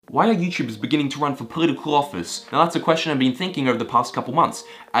Why are YouTubers beginning to run for political office? Now that's a question I've been thinking over the past couple months,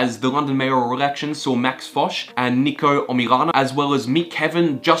 as the London mayoral elections saw Fosh and Niko Omilana, as well as Meet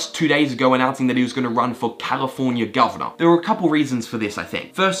Kevin just 2 days ago announcing that he was going to run for California governor. There were a couple reasons for this, I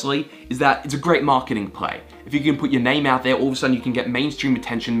think. Firstly, is that it's a great marketing play. If you can put your name out there, all of a sudden you can get mainstream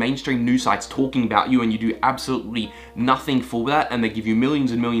attention, mainstream news sites talking about you, and you do absolutely nothing for that, and they give you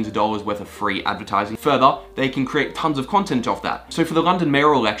millions and millions of dollars worth of free advertising. Further, they can create tons of content off that. So for the London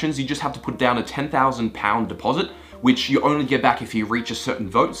mayoral elections, you just have to put down a £10,000 deposit, which you only get back if you reach a certain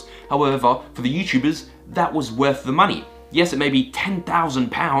votes. However, for the YouTubers, that was worth the money. Yes, it may be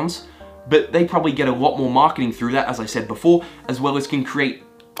 £10,000, but they probably get a lot more marketing through that, as I said before, as well as can create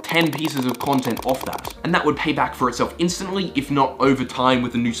 10 pieces of content off that. And that would pay back for itself instantly, if not over time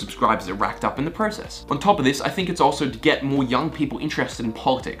with the new subscribers that racked up in the process. On top of this, I think it's also to get more young people interested in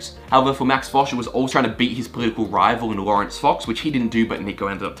politics. However, for Fosh, it was always trying to beat his political rival in Lawrence Fox, which he didn't do, but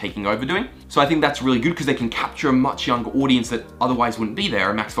Niko ended up taking over doing. So I think that's really good because they can capture a much younger audience that otherwise wouldn't be there.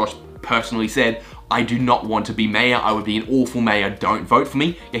 And Fosh personally said, "I do not want to be mayor, I would be an awful mayor, don't vote for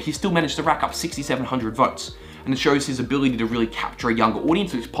me." Yet he still managed to rack up 6,700 votes. And it shows his ability to really capture a younger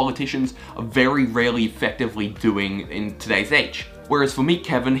audience, which politicians are very rarely effectively doing in today's age. Whereas for Meet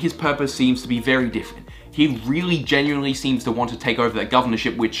Kevin, his purpose seems to be very different. He really genuinely seems to want to take over that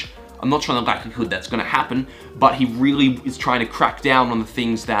governorship, which I'm not sure the likelihood that's going to happen, but he really is trying to crack down on the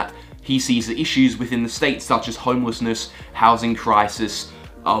things that he sees as issues within the state, such as homelessness, housing crisis,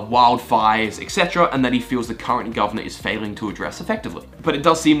 wildfires, etc., and that he feels the current governor is failing to address effectively. But it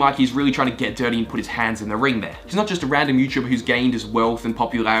does seem like he's really trying to get dirty and put his hands in the ring there. He's not just a random YouTuber who's gained his wealth and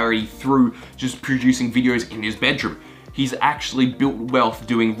popularity through just producing videos in his bedroom. He's actually built wealth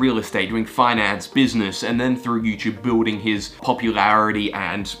doing real estate, doing finance, business, and then through YouTube building his popularity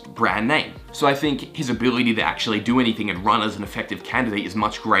and brand name. So I think his ability to actually do anything and run as an effective candidate is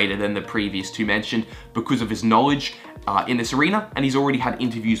much greater than the previous two mentioned because of his knowledge in this arena, and he's already had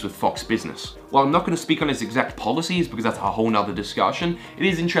interviews with Fox Business. While I'm not going to speak on his exact policies because that's a whole nother discussion, it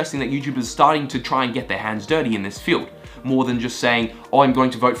is interesting that YouTubers are starting to try and get their hands dirty in this field, more than just saying, "Oh, I'm going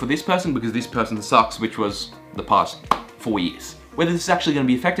to vote for this person because this person sucks," which was the past 4 years. Whether this is actually going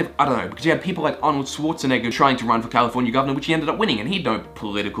to be effective, I don't know, because you had people like Arnold Schwarzenegger trying to run for California governor, which he ended up winning, and he had no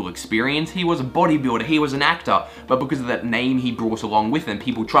political experience. He was a bodybuilder, he was an actor, but because of that name he brought along with him,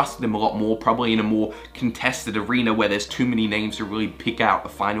 people trusted him a lot more, probably in a more contested arena where there's too many names to really pick out a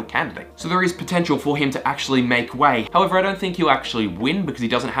final candidate. So there is potential for him to actually make way. However, I don't think he'll actually win because he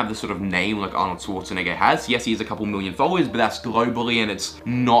doesn't have the sort of name like Arnold Schwarzenegger has. Yes, he has a couple million followers, but that's globally and it's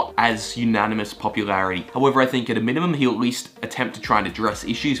not as unanimous popularity. However, I think at a minimum, he'll at least attempt to try and address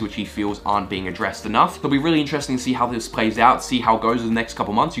issues which he feels aren't being addressed enough. It'll be really interesting to see how this plays out, see how it goes in the next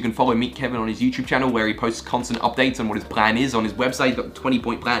couple months. You can follow Meet Kevin on his YouTube channel where he posts constant updates on what his plan is on his website. He's got a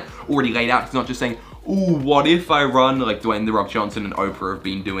 20-point plan already laid out. He's not just saying, "Ooh, what if I run?" like Dwayne The Rock Johnson and Oprah have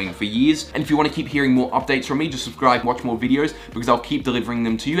been doing for years. And if you want to keep hearing more updates from me, just subscribe, watch more videos, because I'll keep delivering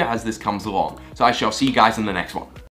them to you as this comes along. So I shall see you guys in the next one.